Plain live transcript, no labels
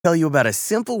Tell you about a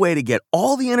simple way to get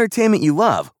all the entertainment you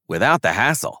love without the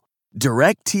hassle.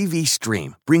 DirecTV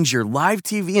Stream brings your live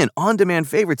TV and on-demand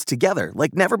favorites together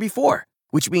like never before,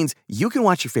 which means you can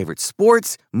watch your favorite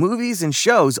sports, movies, and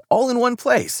shows all in one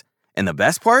place. And the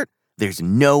best part? There's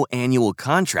no annual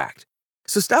contract.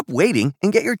 So stop waiting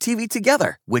and get your TV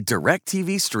together with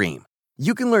DirecTV Stream.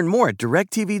 You can learn more at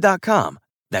directtv.com.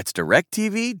 That's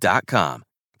directtv.com.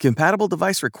 Compatible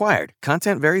device required.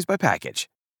 Content varies by package.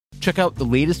 Check out the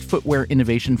latest footwear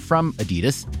innovation from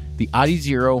Adidas, the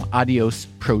Adizero Adios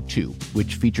Pro 2,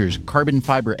 which features carbon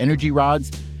fiber energy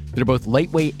rods that are both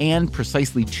lightweight and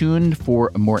precisely tuned for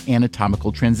a more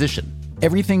anatomical transition.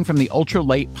 Everything from the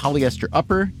ultra-light polyester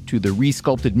upper to the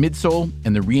re-sculpted midsole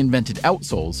and the reinvented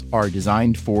outsoles are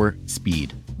designed for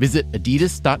speed. Visit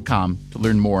adidas.com to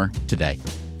learn more today.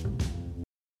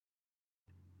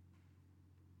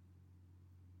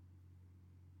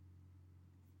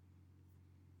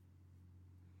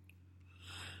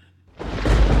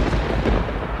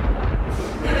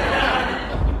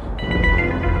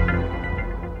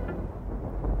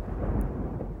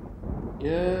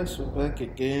 Yes, we're back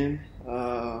again.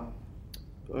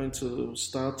 Going to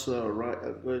start right.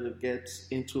 I'm going to get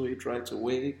into it right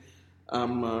away.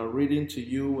 I'm reading to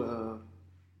you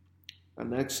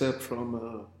an excerpt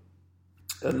from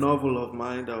a novel of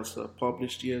mine that was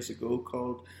published years ago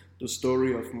called "The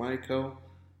Story of Michael,"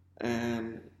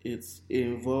 and it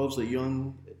involves a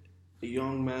young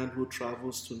man who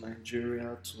travels to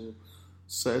Nigeria to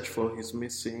search for his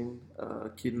missing,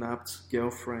 kidnapped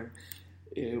girlfriend.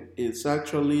 It's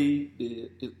actually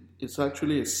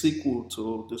a sequel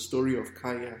to the story of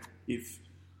Kaya. If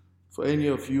for any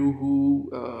of you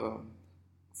who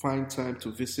find time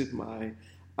to visit my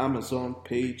Amazon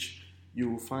page,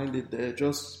 you will find it there.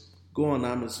 Just go on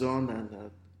Amazon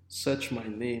and search my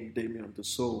name, Damien the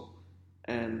Soul,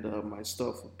 and my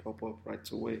stuff will pop up right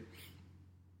away.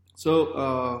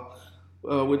 So,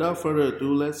 without further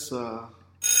ado, let's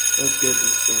get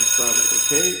this thing started.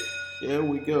 Okay, here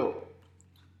we go.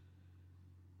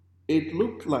 It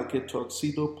looked like a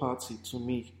tuxedo party to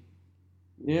me.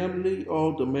 Nearly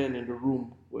all the men in the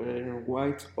room were in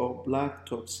white or black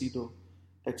tuxedo,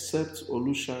 except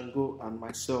Olushango and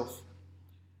myself.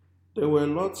 There were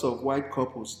lots of white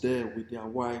couples there with their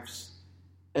wives,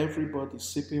 everybody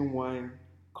sipping wine,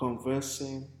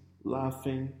 conversing,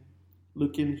 laughing,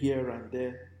 looking here and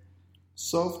there.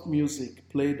 Soft music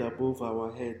played above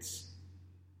our heads.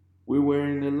 We were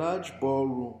in a large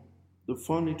ballroom. The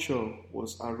furniture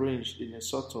was arranged in a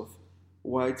sort of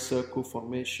wide circle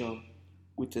formation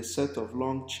with a set of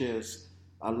long chairs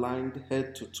aligned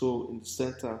head to toe in the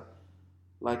center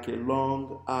like a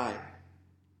long eye.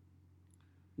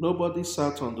 Nobody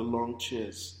sat on the long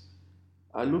chairs.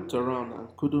 I looked around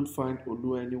and couldn't find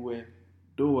Olu anywhere,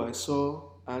 though I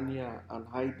saw Anya and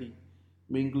Heidi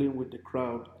mingling with the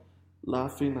crowd,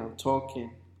 laughing and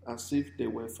talking as if they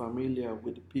were familiar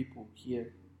with the people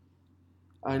here.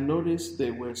 I noticed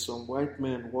there were some white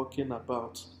men walking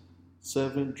about,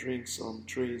 serving drinks on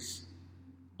trays.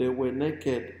 They were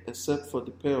naked except for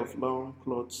the pair of long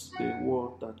clothes they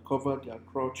wore that covered their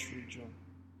crotch region.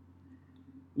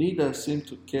 Neither seemed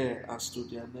to care as to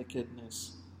their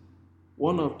nakedness.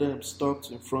 One of them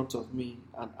stopped in front of me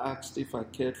and asked if I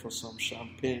cared for some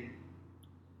champagne.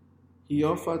 He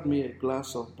offered me a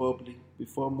glass of bubbly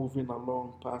before moving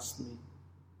along past me.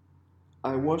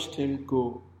 I watched him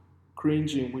go,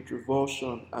 cringing with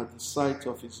revulsion at the sight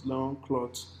of his long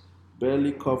clothes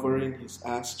barely covering his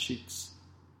ass cheeks.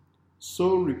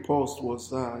 So repulsed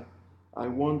was I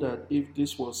wondered if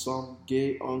this was some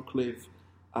gay enclave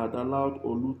I'd allowed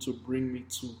Olu to bring me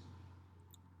to.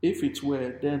 If it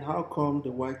were, then how come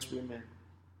the white women?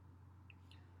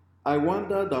 I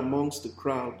wandered amongst the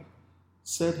crowd,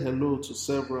 said hello to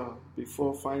several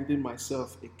before finding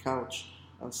myself a couch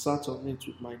and sat on it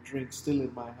with my drink still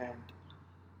in my hand.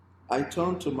 I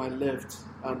turned to my left,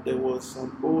 and there was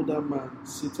an older man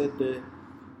seated there,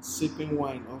 sipping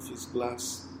wine off his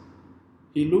glass.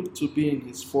 He looked to be in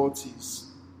his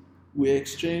 40s. We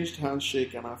exchanged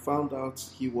handshake, and I found out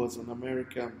he was an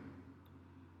American.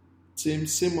 Tim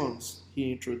Simmons,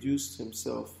 he introduced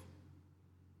himself.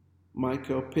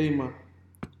 Michael Paymer.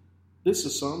 This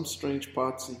is some strange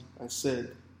party, I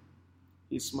said.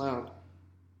 He smiled.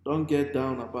 Don't get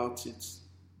down about it.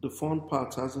 The fun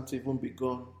part hasn't even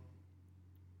begun.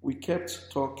 We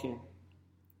kept talking.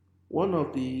 One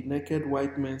of the naked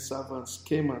white men servants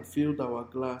came and filled our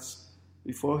glass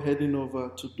before heading over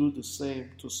to do the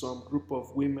same to some group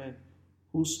of women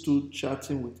who stood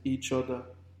chatting with each other.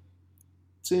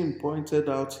 Tim pointed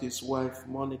out his wife,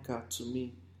 Monica, to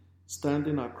me,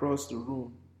 standing across the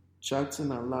room, chatting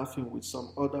and laughing with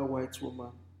some other white woman.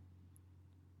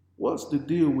 What's the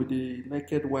deal with the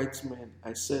naked white men?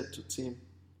 I said to Tim.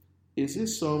 Is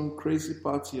this some crazy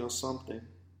party or something?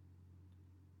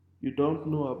 You don't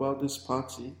know about this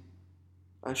party?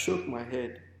 I shook my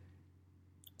head.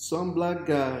 Some black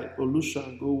guy,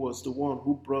 Olushango, was the one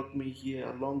who brought me here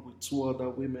along with two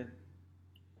other women.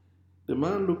 The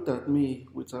man looked at me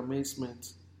with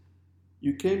amazement.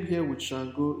 You came here with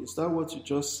Shango, is that what you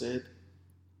just said?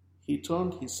 He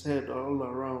turned his head all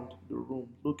around the room,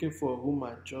 looking for whom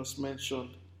I just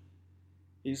mentioned.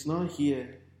 He's not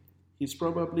here. He's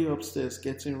probably upstairs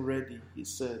getting ready, he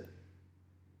said.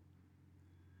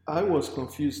 I was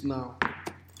confused now.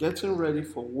 Getting ready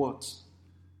for what?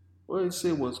 What did he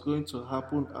say was going to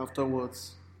happen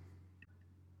afterwards?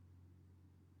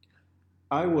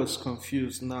 I was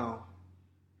confused now.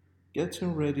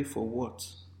 Getting ready for what?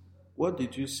 What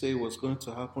did you say was going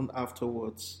to happen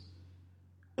afterwards?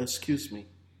 Excuse me.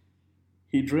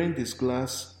 He drained his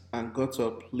glass and got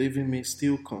up, leaving me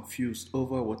still confused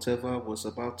over whatever was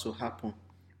about to happen.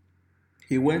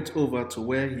 He went over to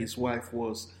where his wife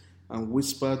was and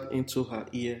whispered into her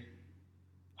ear.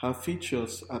 Her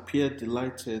features appeared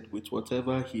delighted with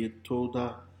whatever he had told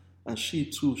her, and she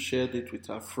too shared it with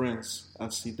her friends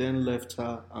as he then left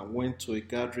her and went to a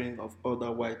gathering of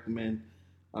other white men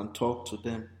and talked to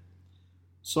them.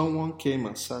 Someone came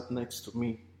and sat next to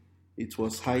me. It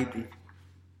was Heidi.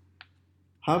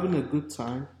 Having a good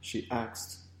time? She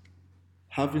asked.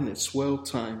 Having a swell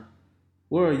time.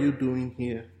 What are you doing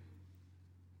here?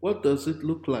 What does it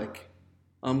look like?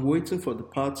 I'm waiting for the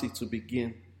party to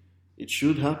begin. It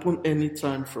should happen any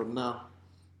time from now.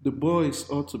 The boys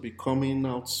ought to be coming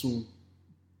out soon.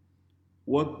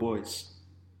 What boys?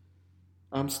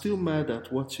 I'm still mad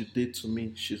at what you did to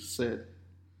me, she said.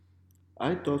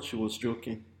 I thought she was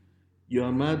joking. You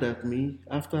are mad at me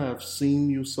after I've seen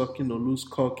you sucking Olu's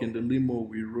cock in the limo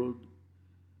we rode.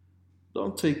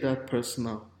 Don't take that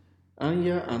personal.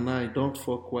 Anya and I don't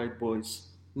fuck white boys,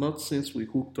 not since we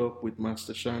hooked up with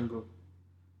Master Shango.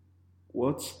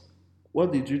 What?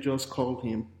 What did you just call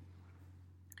him?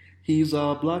 He's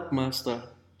our black master.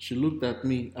 She looked at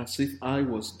me as if I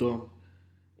was dumb.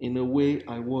 In a way,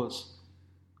 I was.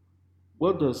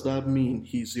 What does that mean,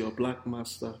 he's your black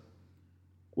master?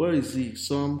 Where is he?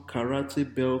 Some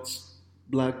karate belt,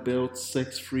 black belt,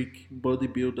 sex freak,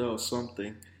 bodybuilder or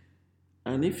something?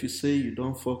 And if you say you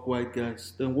don't fuck white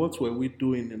guys, then what were we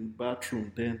doing in the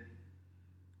bathroom then?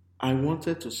 I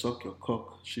wanted to suck your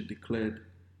cock, she declared.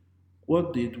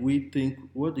 What did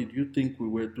you think we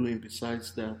were doing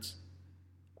besides that?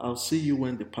 I'll see you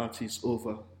when the party's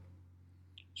over.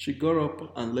 She got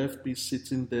up and left me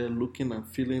sitting there looking and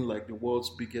feeling like the world's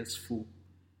biggest fool.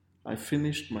 I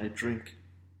finished my drink.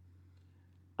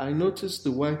 I noticed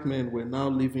the white men were now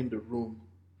leaving the room.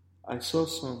 I saw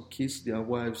some kiss their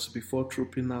wives before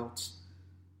trooping out.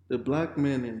 The black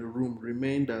men in the room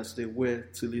remained as they were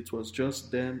till it was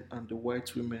just them and the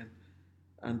white women,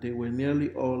 and they were nearly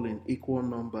all in equal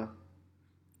number.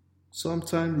 Some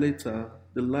time later,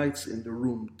 the lights in the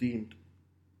room dimmed.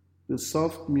 The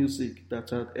soft music that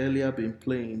had earlier been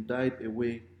playing died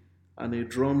away, and a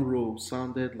drum roll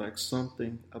sounded like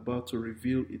something about to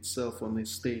reveal itself on a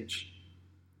stage.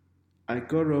 I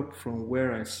got up from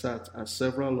where I sat as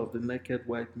several of the naked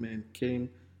white men came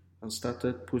and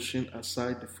started pushing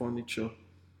aside the furniture,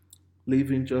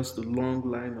 leaving just a long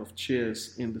line of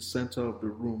chairs in the center of the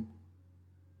room.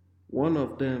 One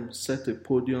of them set a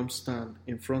podium stand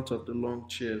in front of the long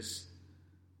chairs.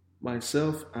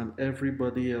 Myself and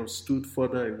everybody else stood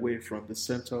further away from the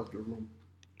center of the room.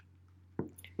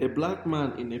 A black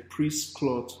man in a priest's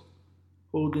cloth,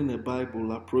 holding a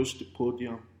Bible, approached the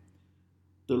podium.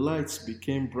 The lights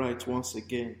became bright once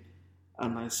again,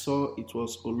 and I saw it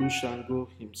was Olushango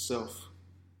himself.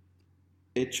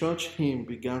 A church hymn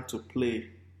began to play,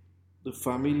 the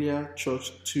familiar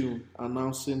church tune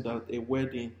announcing that a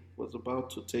wedding was about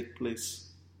to take place.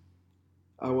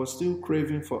 I was still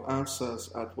craving for answers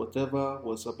at whatever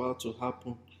was about to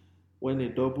happen when a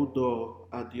double door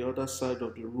at the other side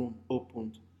of the room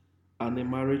opened and a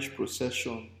marriage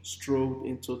procession strolled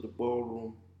into the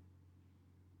ballroom.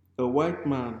 A white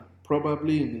man,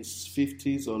 probably in his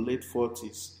 50s or late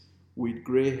 40s, with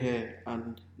grey hair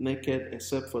and naked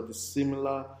except for the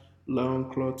similar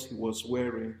loincloth he was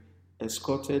wearing,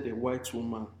 escorted a white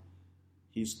woman,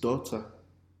 his daughter,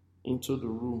 into the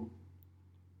room.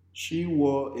 She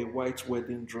wore a white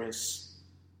wedding dress.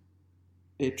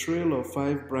 A trail of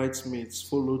 5 bridesmaids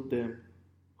followed them,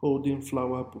 holding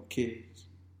flower bouquets.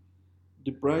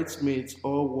 The bridesmaids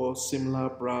all wore similar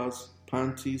bras,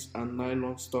 panties and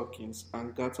nylon stockings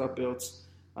and garter belts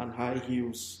and high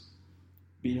heels.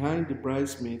 Behind the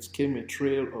bridesmaids came a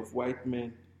trail of white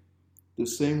men, the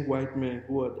same white men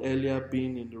who had earlier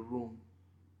been in the room,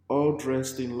 all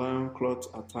dressed in loincloth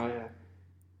attire.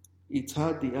 It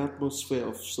had the atmosphere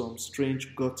of some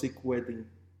strange Gothic wedding.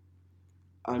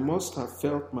 I must have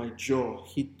felt my jaw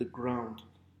hit the ground.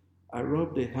 I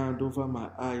rubbed a hand over my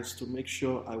eyes to make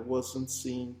sure I wasn't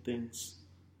seeing things.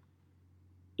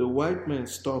 The white men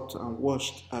stopped and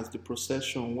watched as the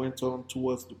procession went on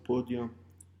towards the podium.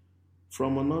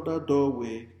 From another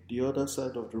doorway, the other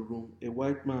side of the room, a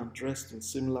white man dressed in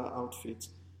similar outfit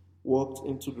walked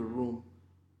into the room,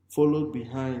 followed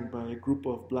behind by a group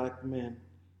of black men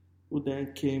who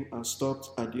then came and stopped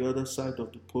at the other side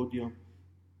of the podium.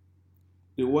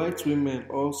 The white women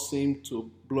all seemed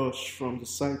to blush from the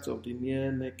sight of the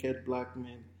near naked black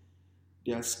men.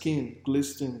 Their skin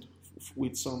glistened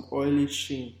with some oily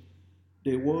sheen.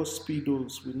 They wore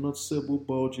speedos with noticeable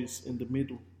bulges in the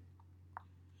middle.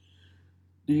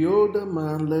 The older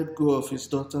man let go of his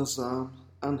daughter's arm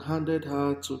and handed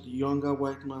her to the younger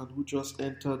white man who just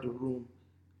entered the room,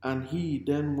 and he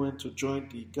then went to join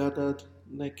the gathered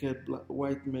naked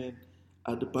white men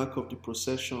at the back of the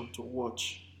procession to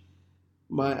watch.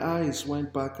 My eyes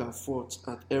went back and forth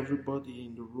at everybody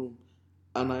in the room,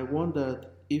 and I wondered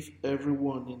if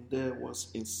everyone in there was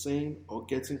insane or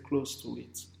getting close to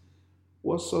it.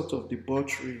 What sort of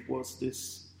debauchery was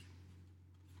this?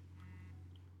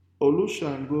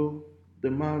 Olushango,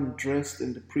 the man dressed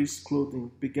in the priest's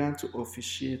clothing, began to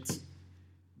officiate.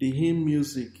 The hymn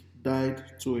music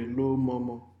died to a low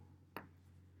murmur.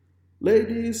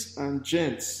 Ladies and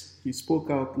gents, he spoke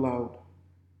out loud.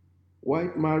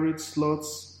 White married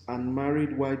sluts and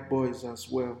married white boys as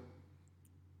well.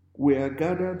 We are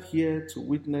gathered here to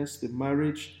witness the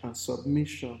marriage and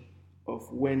submission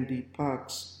of Wendy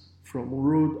Parks from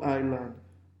Rhode Island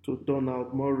to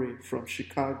Donald Murray from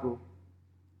Chicago.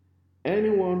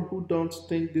 Anyone who don't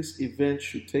think this event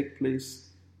should take place,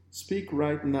 speak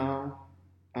right now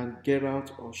and get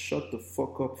out or shut the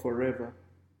fuck up forever.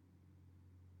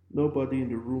 Nobody in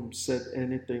the room said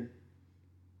anything.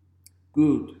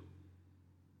 Good.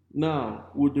 Now,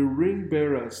 would the ring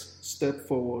bearers step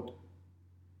forward?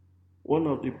 One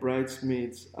of the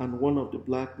bridesmaids and one of the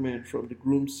black men from the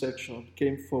groom section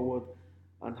came forward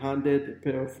and handed a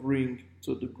pair of rings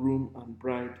to the groom and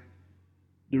bride.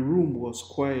 The room was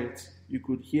quiet. You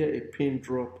could hear a pin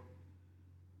drop.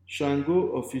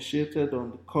 Shango officiated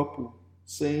on the couple,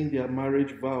 saying their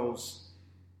marriage vows.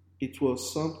 It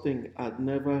was something I'd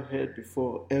never heard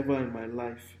before ever in my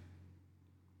life.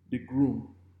 The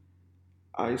groom.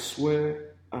 I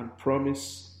swear and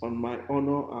promise on my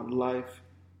honor and life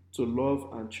to love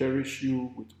and cherish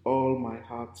you with all my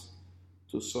heart,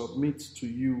 to submit to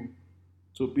you,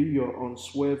 to be your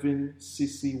unswerving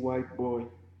sissy white boy,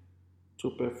 to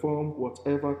perform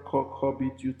whatever cock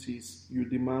hobby duties you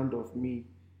demand of me,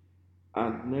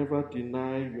 and never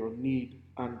deny your need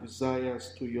and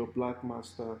desires to your black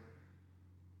master.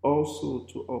 Also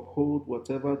to uphold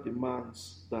whatever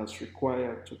demands that's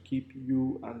required to keep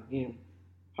you and him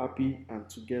happy and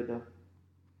together.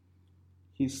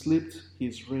 He slipped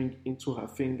his ring into her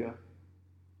finger.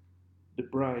 The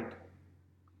bride.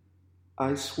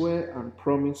 I swear and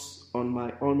promise on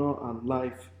my honor and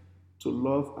life to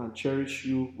love and cherish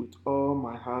you with all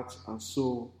my heart and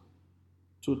soul,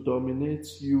 to dominate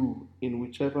you in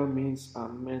whichever means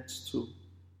I'm meant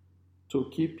to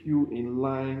keep you in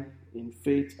line in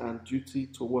faith and duty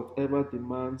to whatever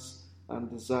demands and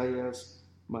desires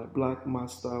my black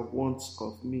master wants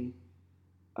of me,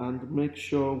 and make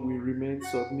sure we remain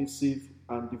submissive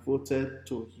and devoted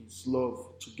to his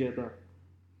love together.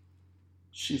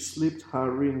 She slipped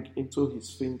her ring into his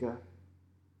finger.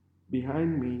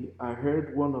 Behind me, I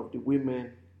heard one of the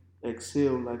women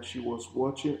exhale like she was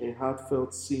watching a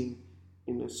heartfelt scene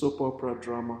in a soap opera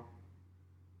drama.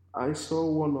 I saw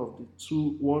one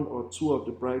or two of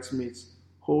the bridesmaids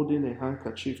holding a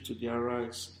handkerchief to their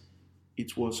eyes.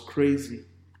 It was crazy.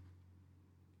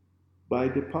 By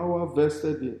the power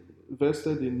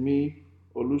vested in me,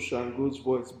 Olushango's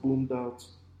voice boomed out.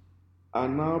 I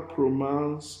now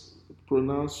pronounce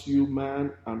you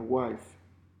man and wife.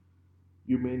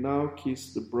 You may now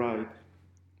kiss the bride.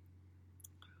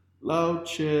 Loud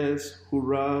cheers,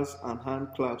 hurrahs, and hand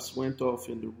claps went off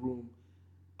in the room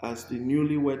as the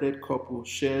newly wedded couple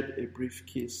shared a brief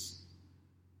kiss.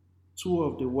 Two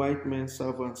of the white men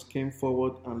servants came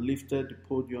forward and lifted the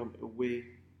podium away.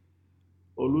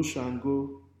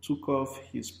 Olushango took off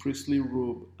his priestly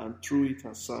robe and threw it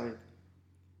aside.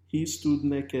 He stood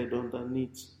naked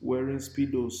underneath, wearing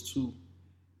speedos too,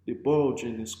 the bulge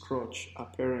in his crotch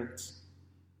apparent.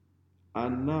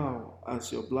 And now,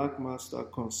 as your black master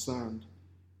concerned,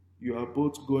 you are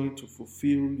both going to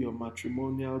fulfill your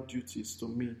matrimonial duties to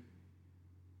me.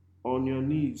 On your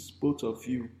knees, both of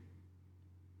you.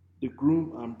 The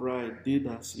groom and bride did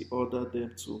as he ordered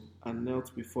them to and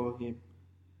knelt before him.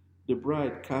 The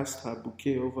bride cast her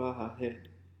bouquet over her head.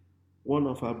 One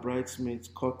of her bridesmaids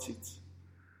caught it.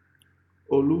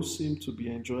 Olu seemed to be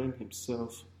enjoying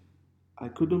himself. I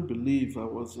couldn't believe I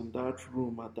was in that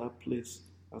room at that place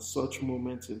at such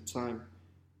moments in time,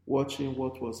 watching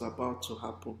what was about to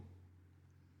happen.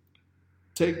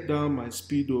 Take down my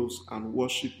speedos and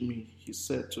worship me, he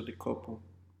said to the couple.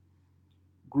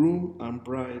 Groom and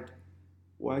bride,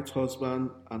 white husband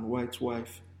and white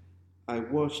wife, I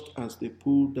watched as they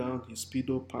pulled down his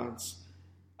speedo pants,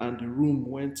 and the room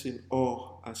went in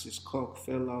awe as his cock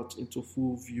fell out into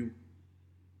full view.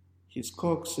 His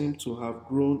cock seemed to have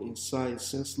grown in size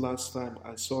since last time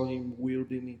I saw him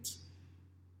wielding it.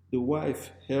 The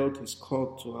wife held his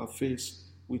cock to her face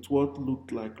with what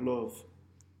looked like love.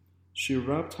 She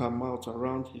wrapped her mouth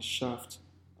around his shaft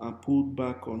and pulled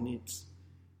back on it.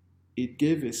 It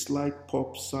gave a slight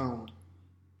pop sound.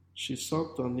 She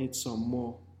sucked on it some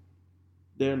more.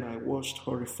 Then I watched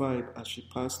horrified as she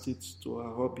passed it to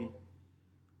her hubby.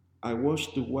 I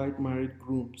watched the white married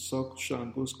groom suck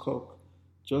Shango's cock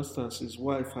just as his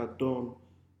wife had done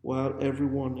while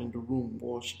everyone in the room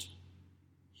watched.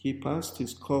 He passed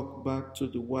his cock back to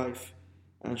the wife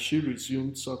and she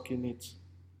resumed sucking it.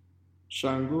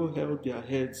 Shango held their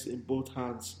heads in both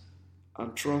hands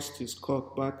and thrust his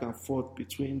cock back and forth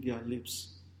between their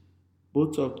lips.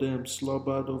 Both of them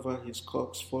slobbered over his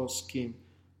cock's foreskin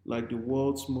like the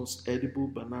world's most edible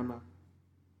banana.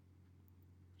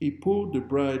 He pulled the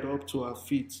bride up to her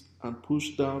feet and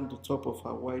pushed down the top of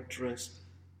her white dress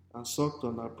and sucked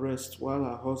on her breast while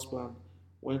her husband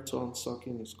went on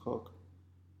sucking his cock.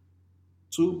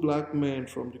 Two black men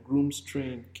from the groom's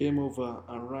train came over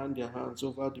and ran their hands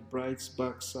over the bride's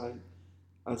backside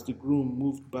as the groom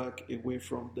moved back away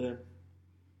from them.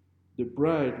 The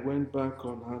bride went back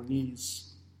on her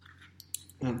knees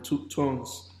and took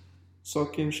turns,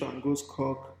 sucking Shango's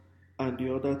cock and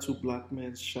the other two black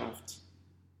men's shaft.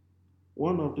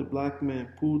 One of the black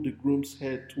men pulled the groom's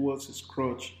head towards his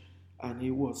crotch and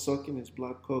he was sucking his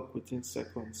black cock within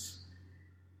seconds.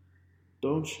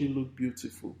 Don't she look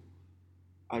beautiful?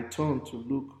 I turned to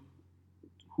look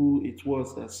who it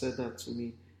was that said that to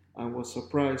me and was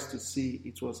surprised to see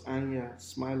it was Anya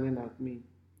smiling at me.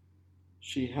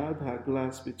 She had her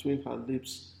glass between her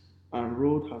lips and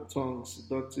rolled her tongue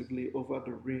seductively over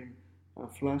the rim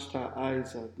and flashed her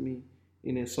eyes at me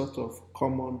in a sort of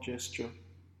common gesture.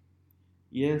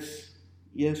 Yes,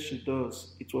 she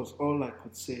does. It was all I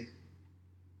could say.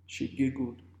 She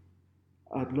giggled.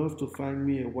 I'd love to find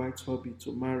me a white hubby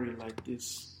to marry like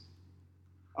this.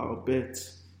 I'll bet.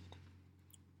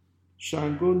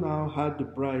 Shango now had the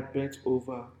bride bent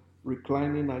over,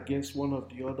 reclining against one of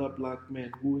the other black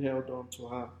men who held on to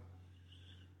her.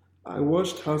 I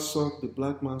watched her suck the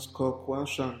black man's cock while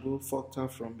Shango fucked her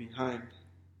from behind.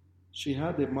 She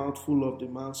had a mouthful of the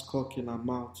man's cock in her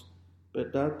mouth,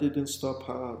 but that didn't stop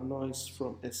her noise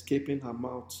from escaping her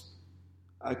mouth.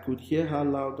 I could hear her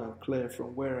loud and clear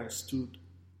from where I stood.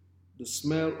 The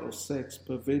smell of sex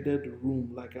pervaded the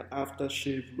room like an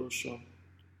aftershave lotion.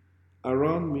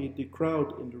 Around me, the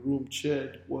crowd in the room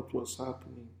cheered what was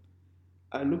happening.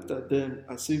 I looked at them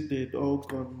as if they'd all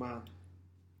gone mad.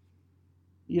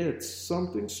 Yet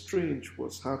something strange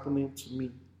was happening to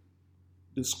me.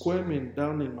 The squirming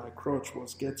down in my crotch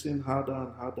was getting harder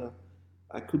and harder.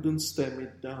 I couldn't stem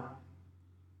it down.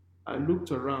 I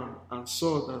looked around and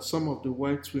saw that some of the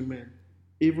white women,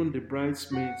 even the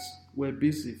bridesmaids, were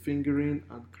busy fingering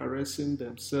and caressing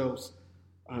themselves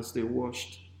as they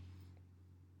washed.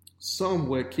 Some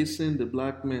were kissing the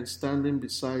black men standing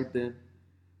beside them.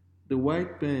 The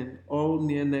white men, all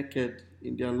near naked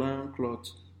in their loincloth,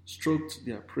 stroked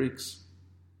their pricks.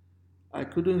 I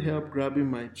couldn't help grabbing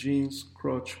my jeans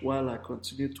crotch while I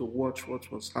continued to watch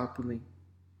what was happening.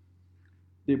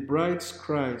 The bride's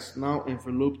cries now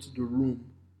enveloped the room.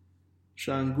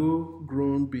 Shango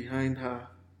groaned behind her.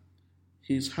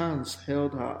 His hands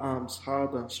held her arms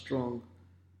hard and strong.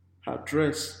 Her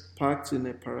dress packed in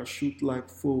a parachute-like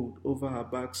fold over her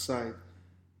backside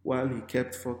while he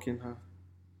kept fucking her.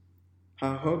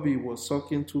 Her hubby was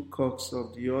sucking two cocks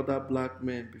of the other black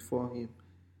men before him.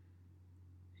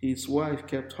 His wife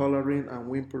kept hollering and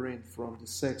whimpering from the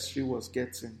sex she was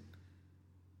getting.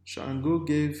 Shango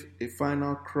gave a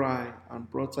final cry and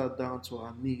brought her down to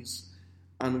her knees,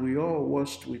 and we all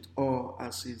watched with awe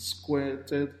as he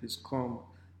squirted his cum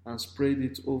and sprayed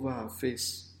it over her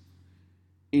face.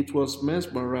 It was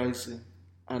mesmerizing,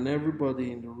 and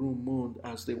everybody in the room moaned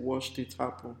as they watched it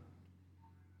happen.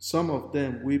 Some of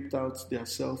them whipped out their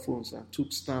cell phones and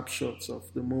took snapshots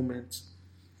of the moment.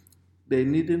 They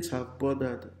needn't have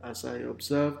bothered as I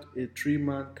observed a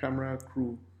three-man camera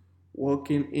crew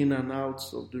walking in and out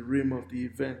of the rim of the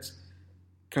event,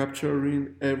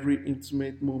 capturing every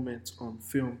intimate moment on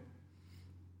film.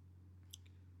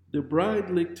 The bride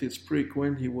licked his prick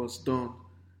when he was done,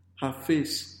 her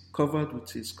face covered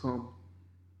with his cum.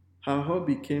 Her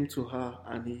hubby came to her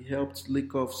and he helped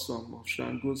lick off some of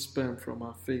Shango's sperm from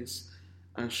her face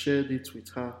and shared it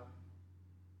with her.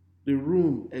 The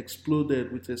room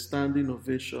exploded with a standing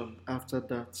ovation after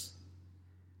that.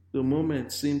 The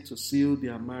moment seemed to seal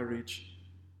their marriage.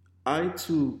 I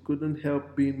too couldn't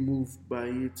help being moved by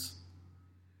it.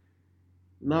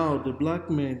 Now the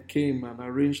black men came and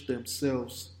arranged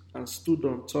themselves and stood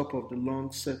on top of the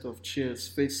long set of chairs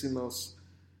facing us.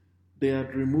 They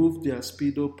had removed their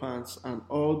Speedo pants, and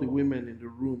all the women in the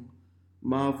room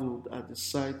marveled at the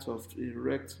sight of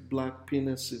erect black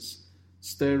penises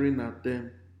staring at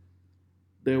them.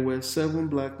 There were 7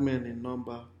 black men in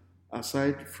number,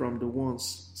 aside from the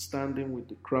ones standing with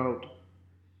the crowd.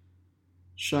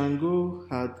 Shango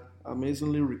had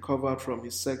amazingly recovered from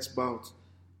his sex bout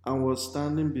and was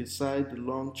standing beside the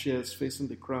long chairs facing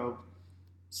the crowd,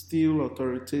 still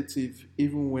authoritative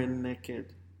even when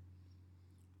naked.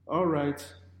 All right,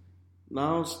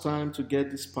 now it's time to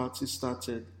get this party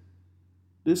started.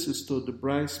 This is to the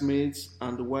bridesmaids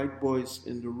and the white boys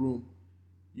in the room.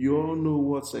 You all know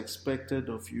what's expected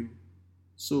of you,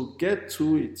 so get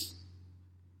to it.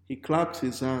 He clapped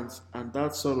his hands, and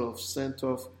that sort of sent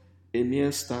off a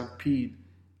near stampede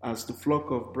as the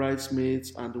flock of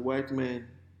bridesmaids and the white men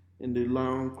in the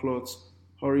long cloths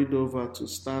hurried over to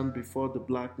stand before the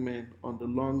black men on the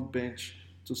long bench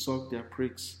to suck their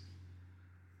pricks.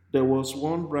 There was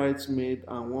 1 bridesmaid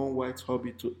and 1 white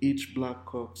hubby to each black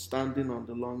cock standing on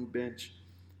the long bench,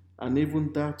 and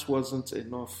even that wasn't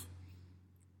enough.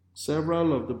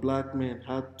 Several of the black men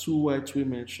had 2 white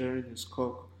women sharing his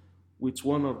cock, with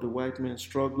one of the white men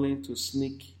struggling to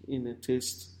sneak in a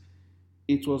taste.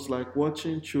 It was like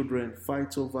watching children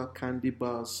fight over candy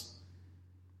bars.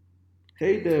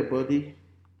 Hey there, buddy.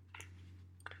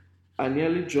 I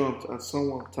nearly jumped as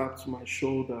someone tapped my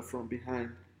shoulder from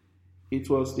behind. It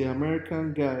was the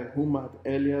American guy whom I'd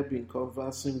earlier been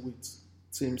conversing with,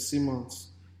 Tim Simmons.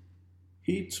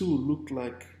 He too looked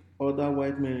like other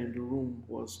white men in the room,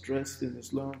 was dressed in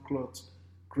his long clothes,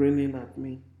 grinning at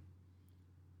me.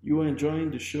 You enjoying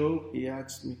the show? He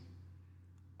asked me.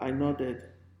 I nodded.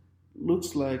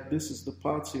 Looks like this is the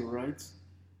party, right?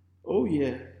 Oh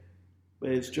yeah, but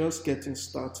it's just getting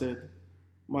started.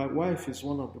 My wife is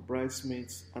one of the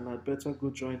bridesmaids and I'd better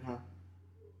go join her.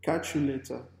 Catch you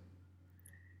later.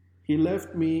 He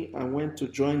left me and went to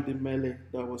join the melee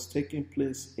that was taking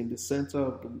place in the center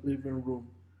of the living room.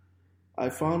 I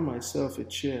found myself a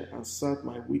chair and sat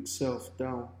my weak self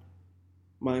down.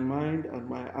 My mind and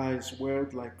my eyes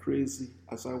whirled like crazy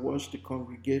as I watched the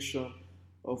congregation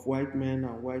of white men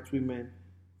and white women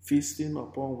feasting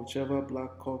upon whichever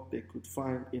black cock they could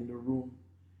find in the room.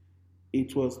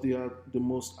 It was the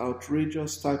most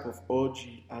outrageous type of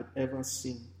orgy I'd ever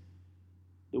seen.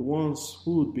 The ones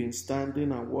who'd been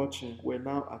standing and watching were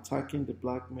now attacking the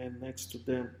black men next to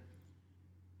them.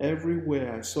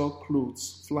 Everywhere I saw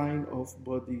clothes flying off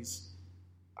bodies.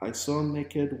 I saw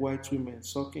naked white women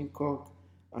sucking cock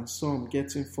and some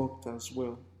getting fucked as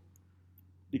well.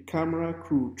 The camera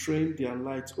crew trained their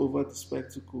lights over the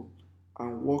spectacle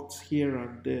and walked here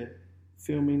and there,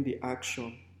 filming the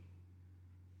action.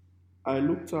 I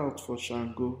looked out for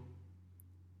Shango.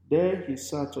 There he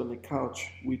sat on a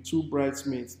couch with 2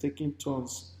 bridesmaids taking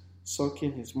turns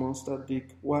sucking his monster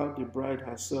dick while the bride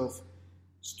herself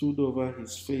stood over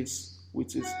his face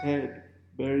with his head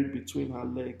buried between her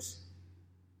legs.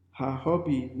 Her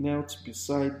hubby knelt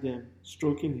beside them,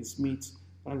 stroking his meat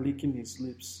and licking his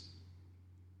lips.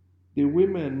 The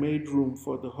women made room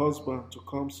for the husband to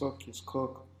come suck his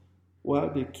cock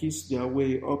while they kissed their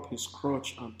way up his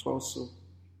crotch and torso.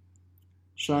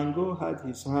 Shango had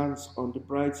his hands on the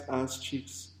bride's ass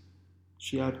cheeks.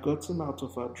 She had gotten out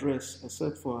of her dress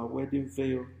except for her wedding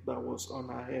veil that was on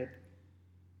her head,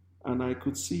 and I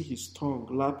could see his tongue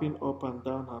lapping up and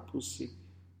down her pussy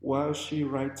while she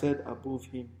righted above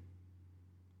him.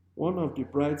 One of the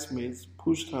bridesmaids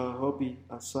pushed her hubby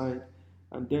aside,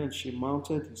 and then she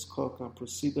mounted his cock and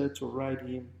proceeded to ride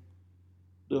him.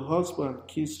 The husband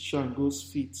kissed Shango's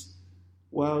feet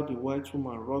while the white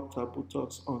woman rocked her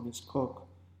buttocks on his cock,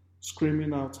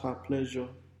 screaming out her pleasure.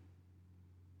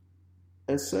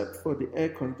 Except for the air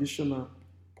conditioner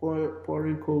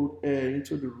pouring cold air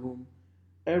into the room,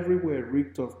 everywhere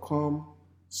reeked of cum,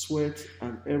 sweat,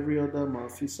 and every other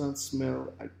malfeasant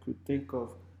smell I could think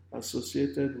of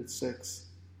associated with sex.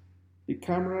 The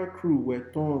camera crew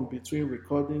were torn between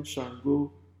recording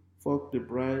Shango fucking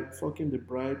the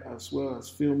bride as well as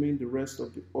filming the rest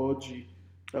of the orgy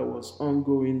that was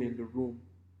ongoing in the room.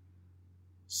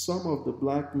 Some of the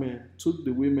black men took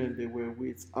the women they were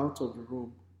with out of the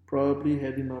room, probably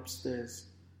heading upstairs.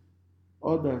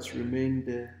 Others remained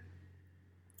there.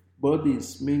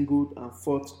 Bodies mingled and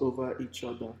fought over each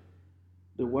other.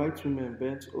 The white women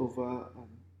bent over on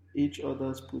each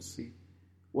other's pussy,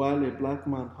 while a black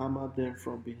man hammered them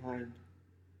from behind.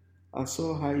 I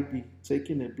saw Heidi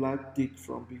taking a black dick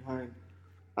from behind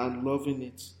and loving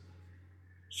it.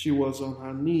 She was on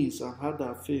her knees and had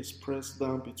her face pressed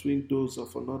down between those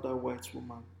of another white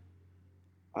woman.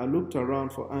 I looked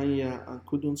around for Anya and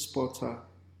couldn't spot her.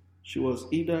 She was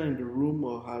either in the room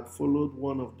or had followed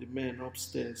one of the men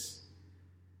upstairs.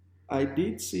 I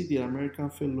did see the American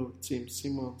fellow, Tim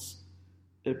Simmons.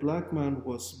 A black man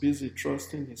was busy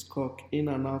thrusting his cock in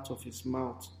and out of his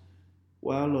mouth,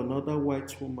 while another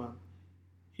white woman,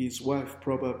 his wife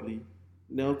probably,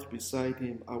 knelt beside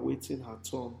him awaiting her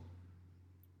turn.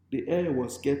 The air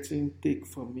was getting thick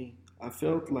for me. I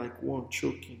felt like one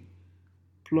choking.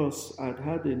 Plus, I'd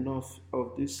had enough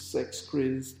of this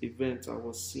sex-crazed event I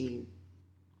was seeing.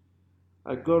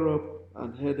 I got up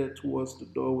and headed towards the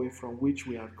doorway from which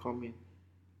we had come in.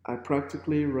 I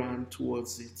practically ran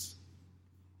towards it.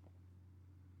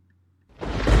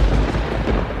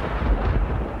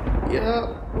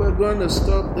 Yeah, we're going to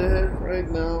stop there right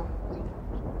now.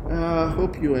 I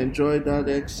hope you enjoyed that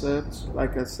excerpt.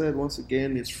 Like I said, once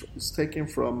again, it's taken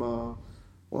from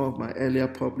one of my earlier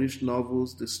published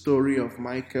novels, The Story of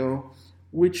Michael,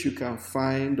 which you can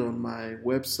find on my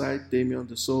website,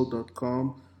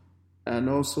 damienthesoul.com, and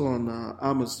also on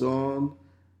Amazon,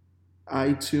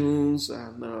 iTunes,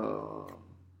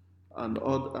 and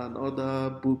other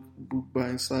book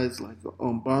buying sites like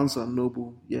on Barnes &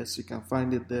 Noble. Yes, you can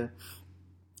find it there.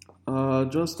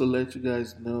 Just to let you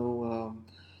guys know,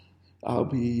 I'll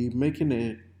be making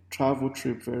a travel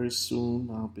trip very soon.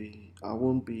 I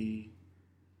won't be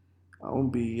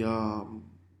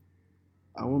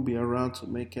around to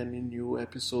make any new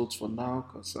episodes for now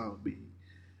because I'll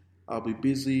be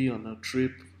busy on a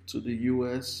trip to the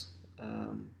US.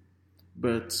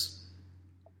 But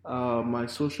my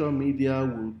social media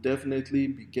will definitely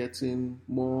be getting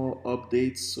more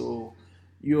updates, so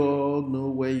you all know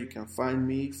where you can find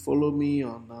me. Follow me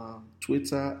on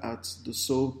Twitter at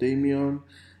TheSoulDamien.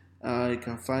 You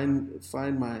can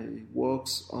find my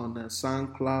works on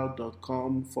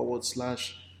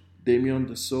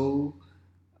soundcloud.com/DamienTheSoul.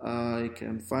 You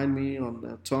can find me on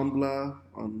Tumblr,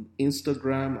 on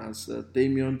Instagram as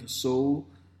Damien the Soul.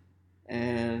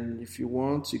 And if you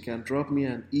want, you can drop me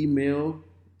an email.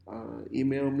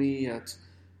 Email me at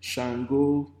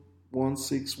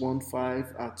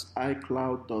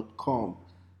shango1615@icloud.com.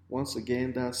 Once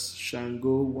again, that's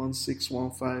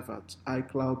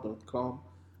shango1615@icloud.com.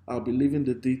 I'll be leaving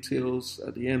the details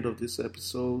at the end of this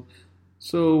episode.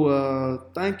 So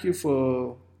thank you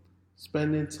for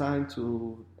spending time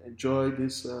to enjoy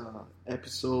this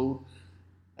episode.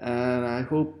 And I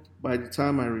hope by the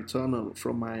time I return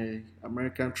from my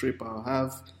American trip, I'll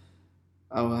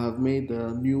have made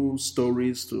new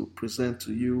stories to present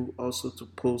to you, also to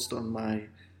post on my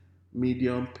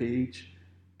Medium page.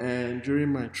 And during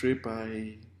my trip,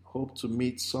 I hope to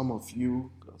meet some of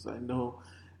you because I know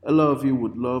a lot of you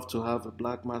would love to have a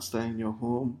Black Master in your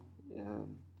home.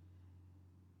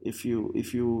 If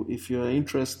you're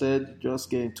interested, just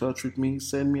get in touch with me.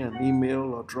 Send me an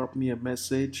email or drop me a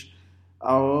message.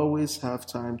 I'll always have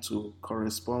time to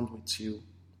correspond with you,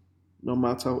 no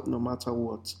matter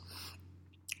what.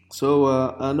 So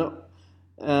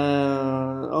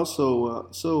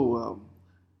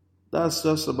that's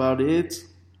just about it.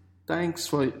 Thanks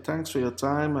for your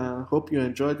time. I hope you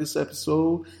enjoyed this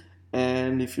episode.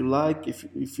 And if you go on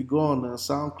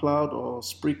SoundCloud or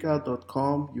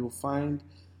Spreaker.com, you'll find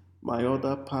my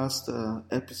other past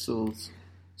episodes.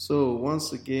 So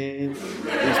once again,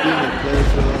 it's been a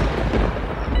pleasure.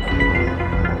 Thank you.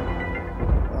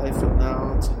 Bye for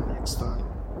now. Until next time.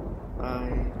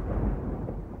 Bye.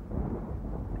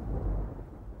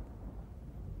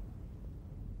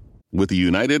 With the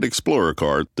United Explorer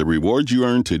card, the rewards you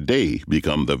earn today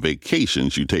become the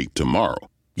vacations you take tomorrow.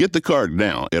 Get the card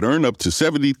now and earn up to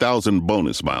 70,000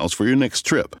 bonus miles for your next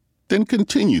trip. Then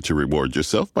continue to reward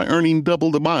yourself by earning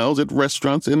double the miles at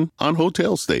restaurants and on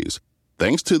hotel stays.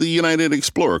 Thanks to the United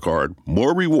Explorer card,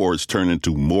 more rewards turn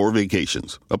into more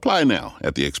vacations. Apply now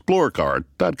at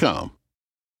theexplorercard.com.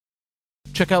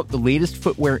 Check out the latest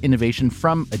footwear innovation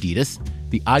from Adidas,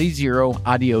 the Adizero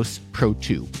Adios Pro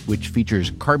 2, which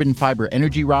features carbon fiber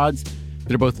energy rods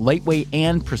that are both lightweight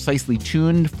and precisely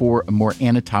tuned for a more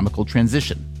anatomical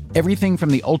transition. Everything from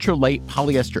the ultra-light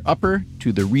polyester upper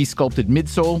to the re-sculpted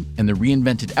midsole and the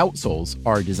reinvented outsoles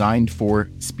are designed for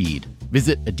speed.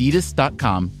 Visit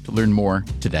adidas.com to learn more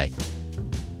today.